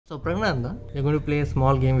So Praggnanandhaa, we're going to play a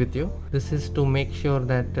small game with you. This is to make sure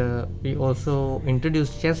that we also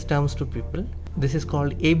introduce chess terms to people. This is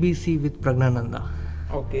called ABC with Praggnanandhaa.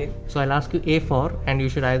 Okay. So I'll ask you A4 and you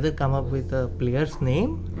should either come up with a player's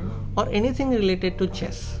name or anything related to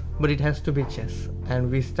chess. But it has to be chess.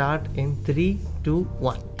 And we start in 3, 2,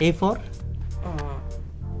 1. A4.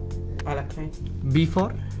 Alakheim.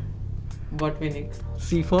 B4. Botvinnik.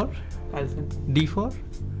 C4. Carlsen. D4.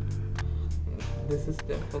 This is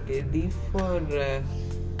the okay. D for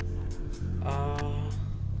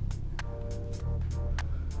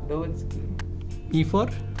Dovetsky.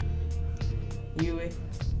 E4. UA.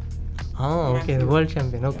 Ah, okay, the world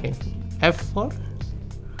champion. Okay. F4.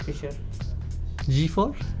 Fischer.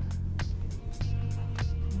 G4.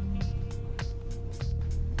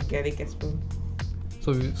 Gary Kasparov.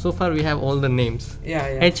 So far we have all the names.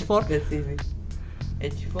 Yeah. H4. That's easy.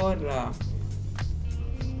 H4.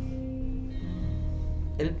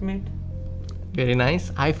 Helpmate. Very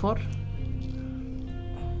nice. I4.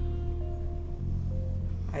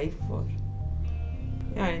 I4.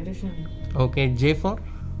 Yeah, interesting. Okay, J4.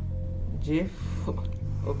 J4.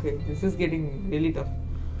 Okay, this is getting really tough.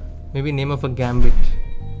 Maybe name of a gambit.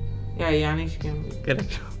 Yeah, Yanish Gambit.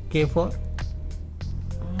 Correct. K4.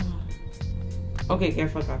 Okay, K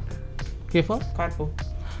for Karpo. K4. Karpo.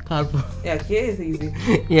 Karpo. Yeah, K is easy.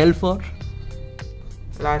 L4.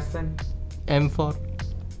 Larson. M4.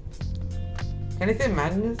 Can I say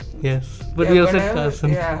Magnus? Yes, but Yeah, we have but said I was- Carson.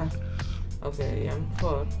 Yeah. Okay,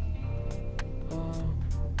 M4.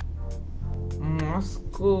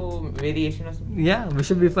 Moscow variation or something. Yeah,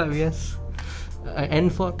 Bishop B5. Yes.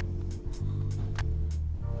 N4.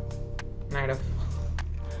 Nadov.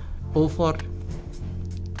 O4.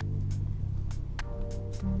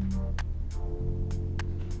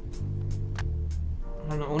 I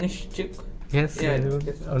don't know, Onishchuk. Yes, Yeah, very good.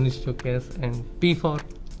 yes. Onishchuk, yes. And P4.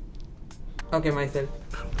 Okay, myself.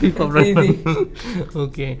 P4. Easy.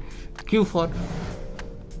 Okay. Q4.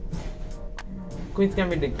 Queens can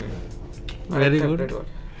be declined. Very good.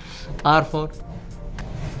 R4. R for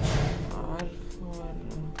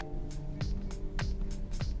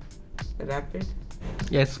rapid.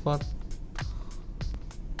 S4.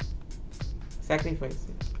 Sacrifice.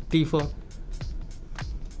 T4.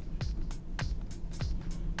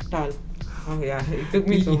 Tal. Oh yeah, it took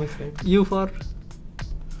me so much time. U4.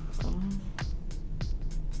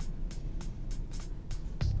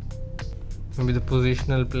 Maybe the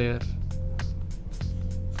positional player.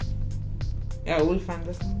 Yeah, Ulf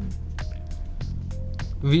Anderson.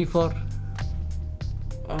 V4.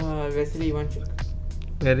 Vasily Ivanchuk.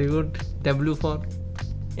 Very good. W4.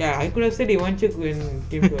 Yeah, I could have said Ivanchuk when it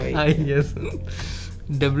came to I. Yes.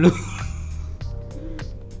 W.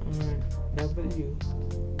 W.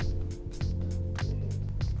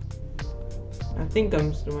 Nothing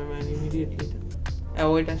comes to my mind immediately.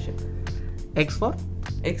 Avoid a ship. X4.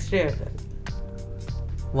 Extra.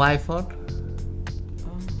 Y4.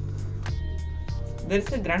 There's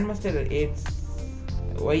a Grandmaster 8.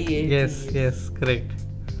 Y8. Yes, correct.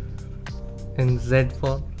 And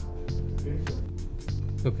Z4.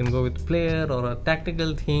 You can go with player or a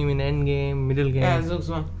tactical theme in endgame, middle game. Yeah,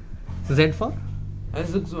 Zugzwang. Z4?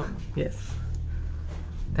 Zugzwang. Yes.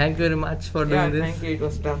 Thank you very much for doing this. Thank you. It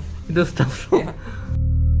was tough. It was tough. Yeah.